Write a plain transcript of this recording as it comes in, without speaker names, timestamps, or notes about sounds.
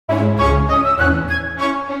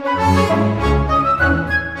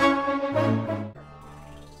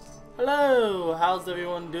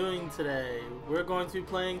today we're going to be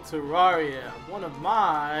playing Terraria, one of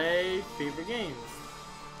my favorite games.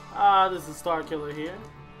 This is Starkilla here.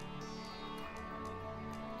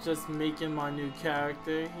 Just making my new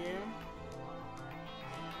character here.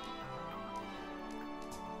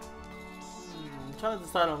 I'm trying to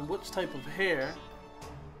decide on which type of hair.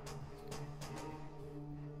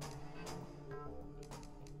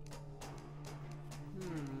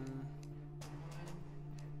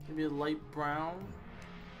 Maybe a light brown.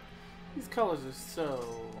 These colors are so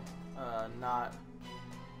not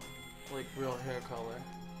like real hair color.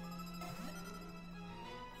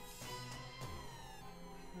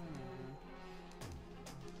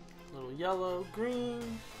 Little yellow,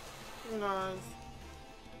 green, very nice.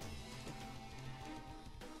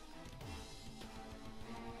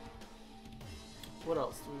 What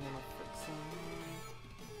else do we want to fix on?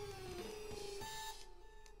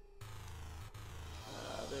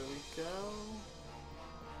 There we go.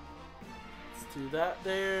 Let's do that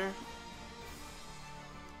there.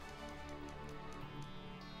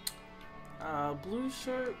 Blue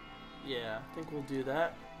shirt. Yeah, I think we'll do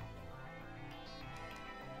that.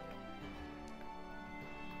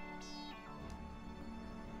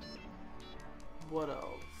 What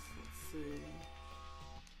else? Let's see.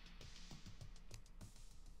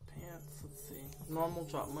 Pants. Let's see. Normal.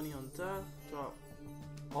 Drop money on death. Drop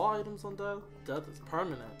all items on death. Death is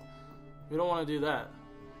permanent. We don't want to do that.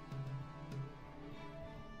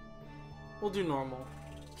 We'll do normal.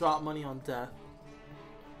 Drop money on death.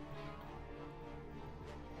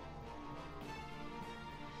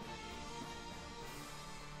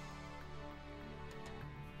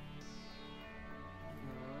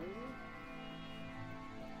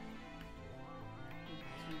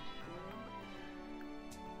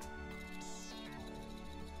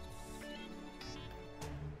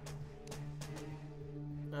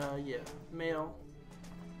 Yeah, male.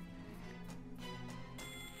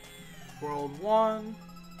 World 1, World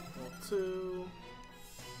 2,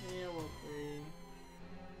 and World 3.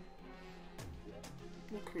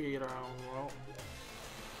 We'll create our own world.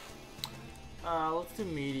 Let's do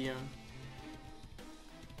medium.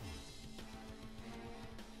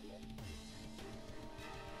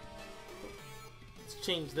 Let's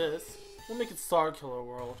change this. We'll make it Starkilla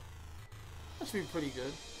world. That should be pretty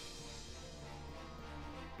good.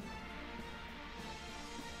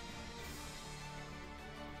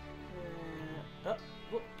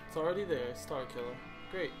 It's already there, Starkilla.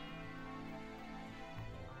 Great.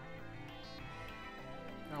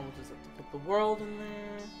 Now we'll just have to put the world in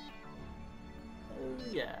there. Oh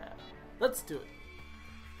yeah. Let's do it.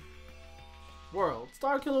 World.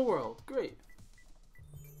 Starkilla world. Great.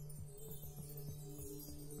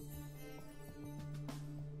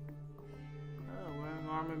 Wearing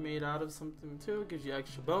armor made out of something too. Gives you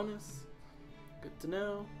extra bonus. Good to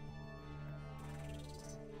know.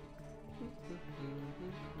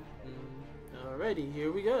 Alrighty,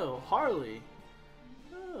 here we go. Harley.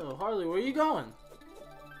 Oh, Harley, where are you going?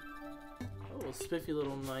 Oh, a spiffy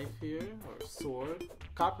little knife here, or sword.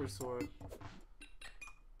 Copper sword.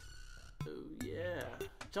 Oh, yeah.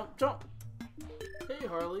 Jump, jump. Hey,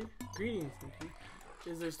 Harley. Greetings, Nikki.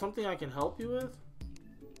 Is there something I can help you with?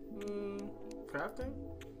 Crafting?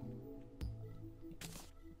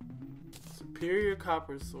 Superior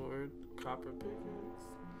copper sword. Copper pickaxe.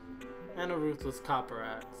 And a ruthless copper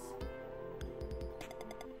axe.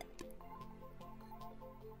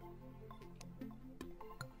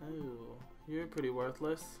 Oh, you're pretty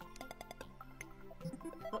worthless.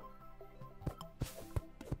 Oh.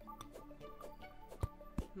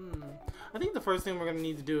 I think the first thing we're going to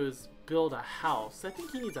need to do is build a house. I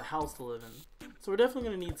think he needs a house to live in. So we're definitely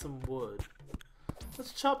going to need some wood.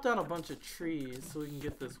 Let's chop down a bunch of trees so we can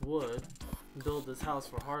get this wood and build this house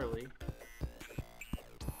for Harley.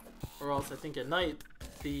 Or else I think at night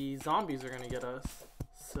the zombies are going to get us.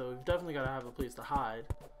 So we've definitely got to have a place to hide.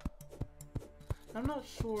 I'm not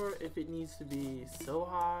sure if it needs to be so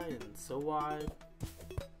high and so wide,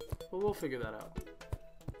 but we'll figure that out.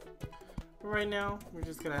 But right now, we're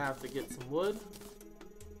just gonna have to get some wood.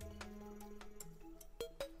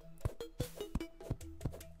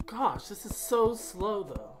 Gosh, this is so slow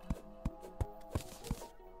though.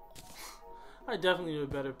 I definitely need a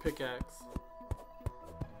better pickaxe.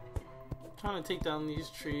 Trying to take down these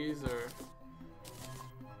trees or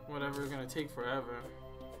whatever is gonna take forever.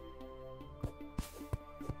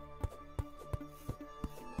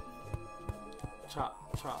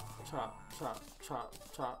 Chop, chop, chop, chop, chop,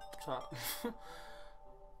 chop, chop.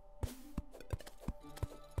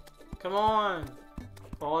 Come on!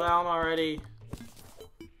 Fall down already.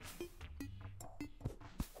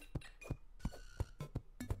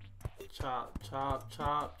 Chop, chop,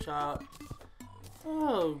 chop, chop.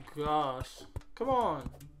 Oh gosh. Come on.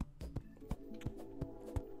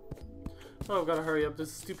 Oh, I've gotta hurry up.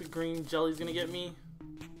 This stupid green jelly's gonna get me.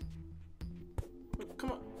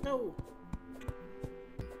 Come on. No.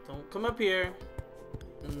 Don't come up here.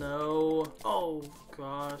 No. Oh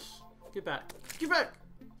gosh. Get back. Get back.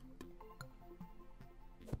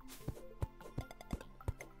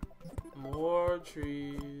 More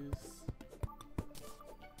trees.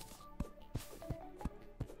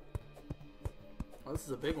 Oh, this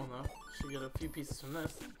is a big one though. Should get a few pieces from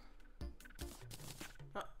this.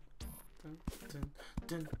 Ah. Dun, dun,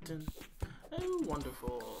 dun, dun. Oh,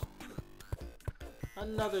 wonderful.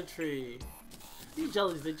 Another tree. These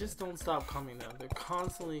jellies, they just don't stop coming though. They're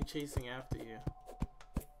constantly chasing after you.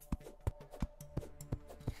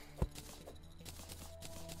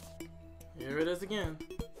 Here it is again.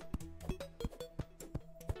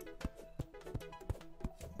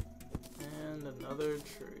 And another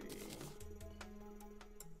tree.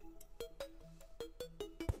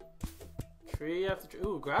 Tree after tree.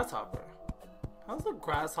 Ooh, grasshopper. How's the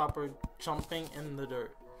grasshopper jumping in the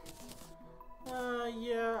dirt?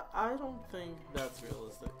 Yeah, I don't think that's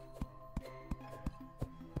realistic.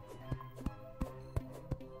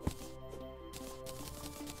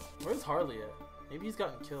 Where's Harley at? Maybe he's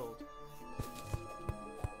gotten killed.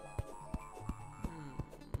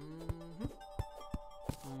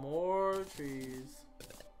 More trees.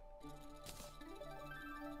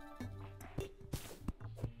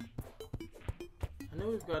 I know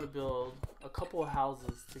we've got to build a couple of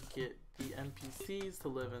houses to get the NPCs to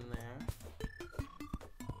live in there.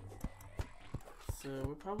 So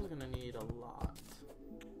we're probably gonna need a lot.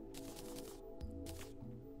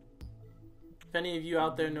 If any of you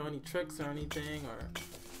out there know any tricks or anything or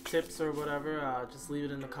tips or whatever, just leave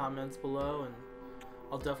it in the comments below and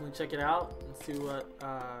I'll definitely check it out and see what,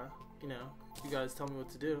 you know, you guys tell me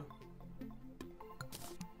what to do.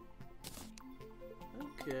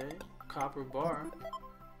 Okay, copper bar.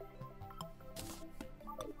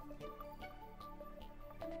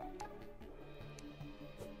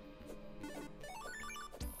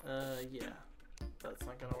 Yeah, that's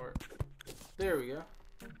not gonna work. There we go.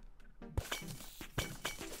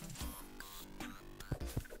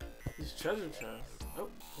 These treasure chests. Oh,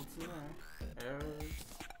 what's in there? Arrows.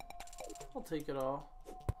 I'll take it all.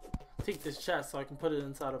 Take this chest so I can put it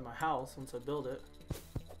inside of my house once I build it.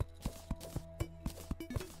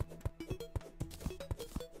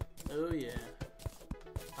 Oh yeah.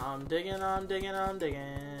 I'm digging, I'm digging, I'm digging.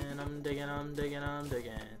 I'm digging, I'm digging, I'm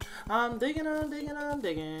digging. I'm digging, I'm digging, I'm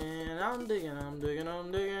digging. I'm digging, I'm digging,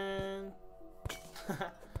 I'm digging.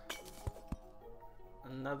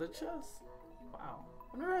 Another chest. Wow.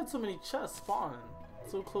 I've never had so many chests spawning.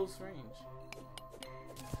 So close range.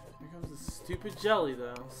 Here comes this stupid jelly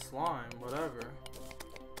though. Slime, whatever.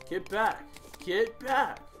 Get back. Get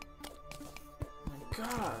back. Oh my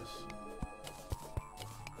gosh.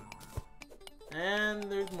 And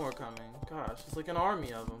there's more coming. Gosh, it's like an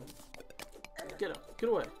army of them. Get up. Get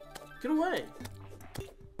away. Get away.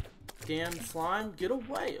 Damn slime. Get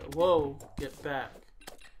away. Whoa. Get back.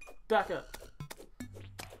 Back up.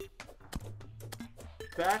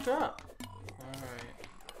 Back up. Alright.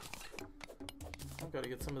 I've got to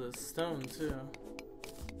get some of this stone too.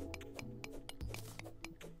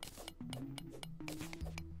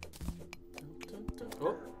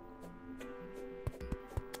 Oh.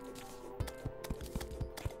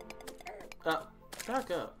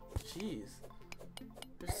 Back up. Jeez.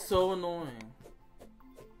 They're so annoying.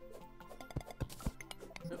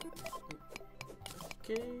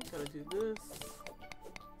 Okay, gotta do this.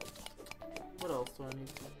 What else do I need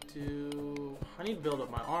to do? I need to build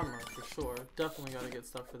up my armor for sure. Definitely gotta get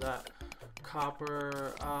stuff for that.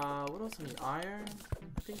 Copper, what else I need? Iron?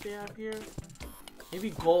 I think they have here.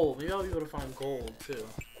 Maybe gold. Maybe I'll be able to find gold too.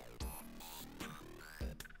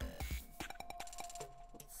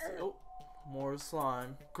 Let's see. Oh, more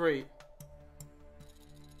slime. Great.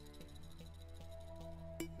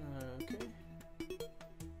 Okay.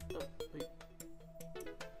 Oh, wait.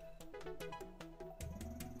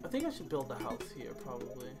 I think I should build a house here,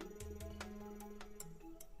 probably.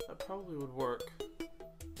 That probably would work.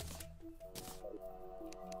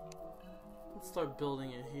 Let's start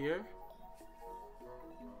building it here.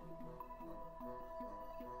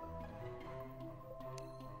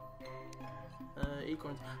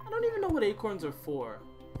 Acorns. I don't even know what acorns are for.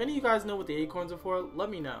 If any of you guys know what the acorns are for, let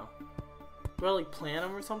me know. Do I like plant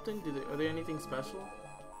them or something? Are they anything special?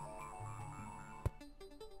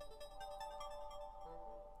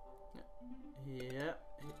 Yeah.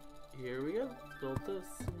 Here we go. Build this.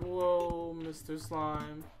 Whoa, Mr.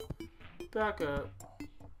 Slime. Back up.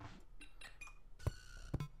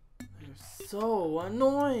 They're so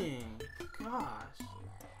annoying. Gosh.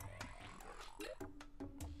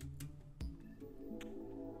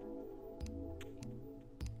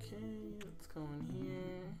 Okay, let's go in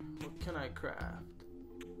here. What can I craft?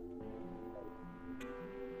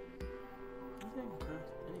 I didn't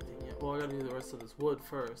craft anything yet. Well, I gotta do the rest of this wood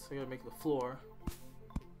first. I gotta make the floor.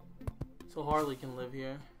 So Harley can live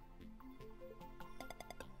here.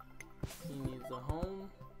 He needs a home.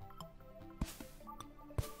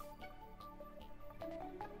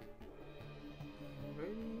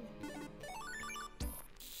 Alrighty.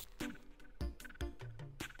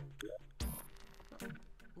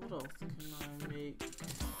 What else can I make?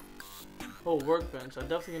 Oh, workbench. I'm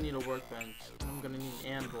definitely gonna need a workbench. And I'm gonna need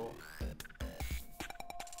an anvil.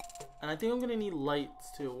 And I think I'm gonna need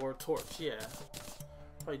lights too, or a torch, yeah.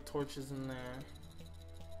 Probably torches in there.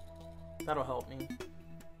 That'll help me.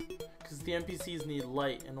 Because the NPCs need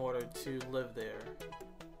light in order to live there.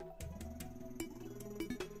 Let's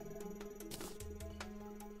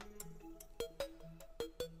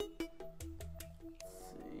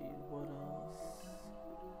see, what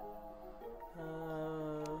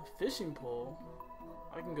else? Fishing pole.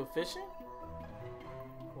 I can go fishing?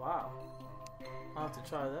 Wow. I'll have to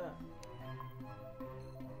try that.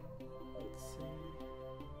 Let's see.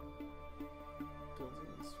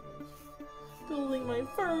 Building my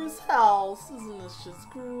first house. Isn't this just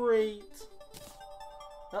great?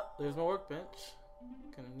 Oh, there's my workbench.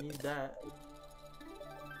 Gonna need that. Let's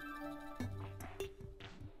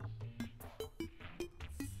see.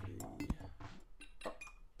 Oh,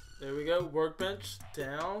 there we go. Workbench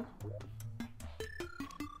down.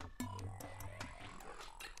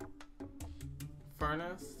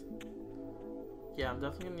 Furnace. Yeah, I'm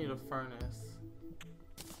definitely gonna need a furnace.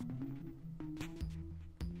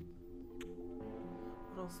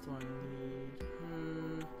 What else do I need?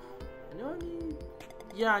 I know I need...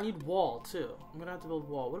 Yeah, I need wall too. I'm gonna have to build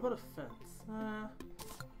wall. What about a fence?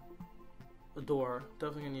 A door.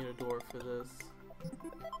 Definitely gonna need a door for this.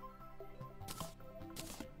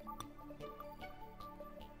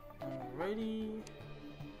 Alrighty.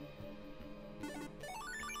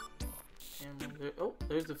 There, oh,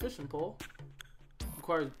 there's the fishing pole.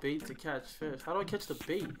 Requires bait to catch fish. How do I catch the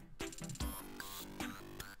bait?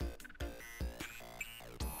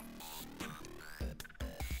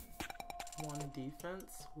 One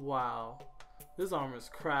defense? Wow. This armor is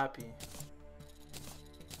crappy.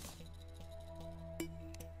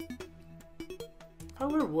 If I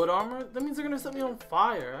wear wood armor, that means they're gonna set me on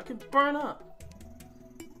fire. I could burn up.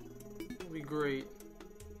 That'd be great.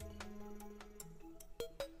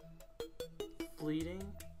 Fleeting?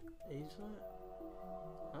 Agelet?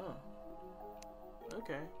 Oh.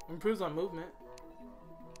 Okay. Improves on movement.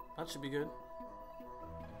 That should be good.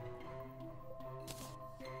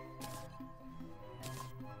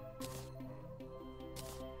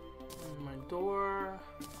 And my door.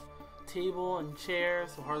 Table and chair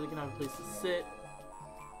so Harley can have a place to sit.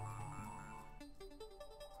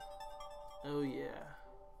 Oh yeah.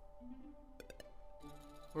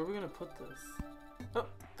 Where are we gonna put this? Oh,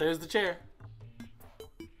 there's the chair.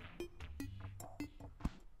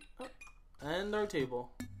 And our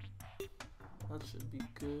table. That should be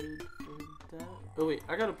good for that. Oh wait,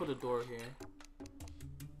 I gotta put a door here.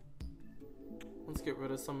 Let's get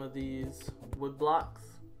rid of some of these wood blocks.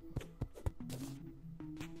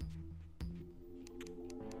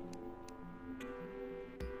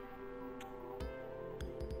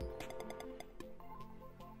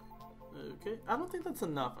 Okay, I don't think that's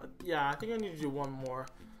enough. Yeah, I think I need to do one more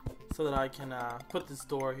so that I can put this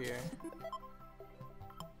door here.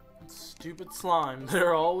 Stupid slime.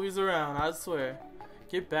 They're always around, I swear.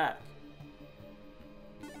 Get back.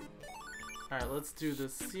 Alright, let's do the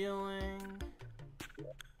ceiling.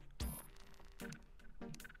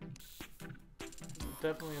 We're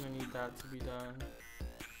definitely gonna need that to be done.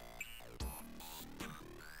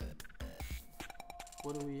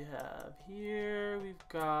 What do we have here? We've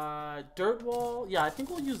got dirt wall. Yeah, I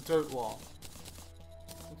think we'll use dirt wall.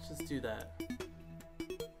 Let's just do that.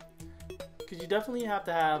 Because you definitely have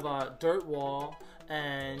to have a dirt wall,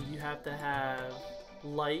 and you have to have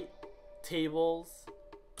light, tables,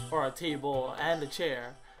 or a table and a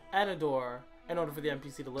chair and a door in order for the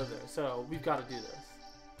NPC to live there. So we've got to do this.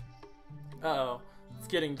 Uh-oh, it's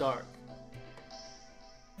getting dark.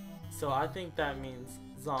 So I think that means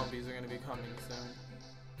zombies are going to be coming soon.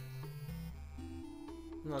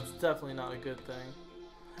 And that's definitely not a good thing.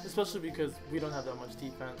 Especially because we don't have that much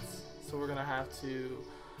defense. So we're going to have to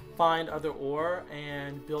find other ore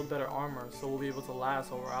and build better armor so we'll be able to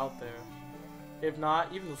last while we're out there. If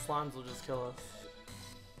not, even the slimes will just kill us.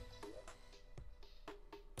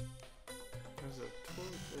 There's a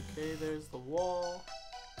torch. Okay, there's the wall.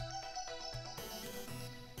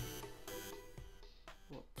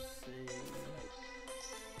 Let's see.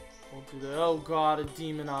 We'll do that. Oh god, a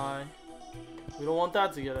demon eye. We don't want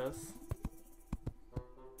that to get us.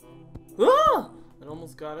 Ah! It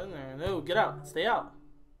almost got in there. No, get out. Stay out.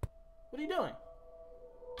 What are you doing?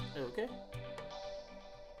 Okay.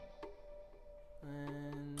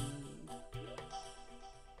 And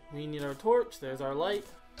we need our torch. There's our light.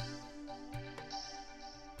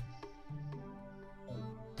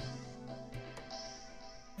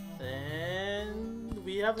 And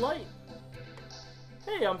we have light.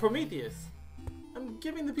 Hey, I'm Prometheus. I'm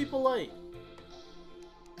giving the people light.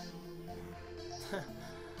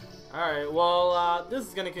 Alright, well, this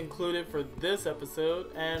is going to conclude it for this episode,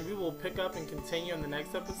 and we will pick up and continue in the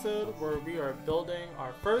next episode where we are building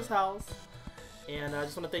our first house. And I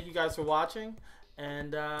just want to thank you guys for watching,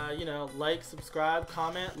 and, you know, like, subscribe,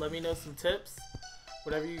 comment, let me know some tips,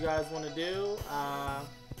 whatever you guys want to do.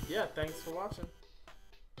 Yeah, thanks for watching.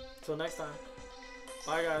 Until next time.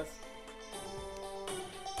 Bye, guys.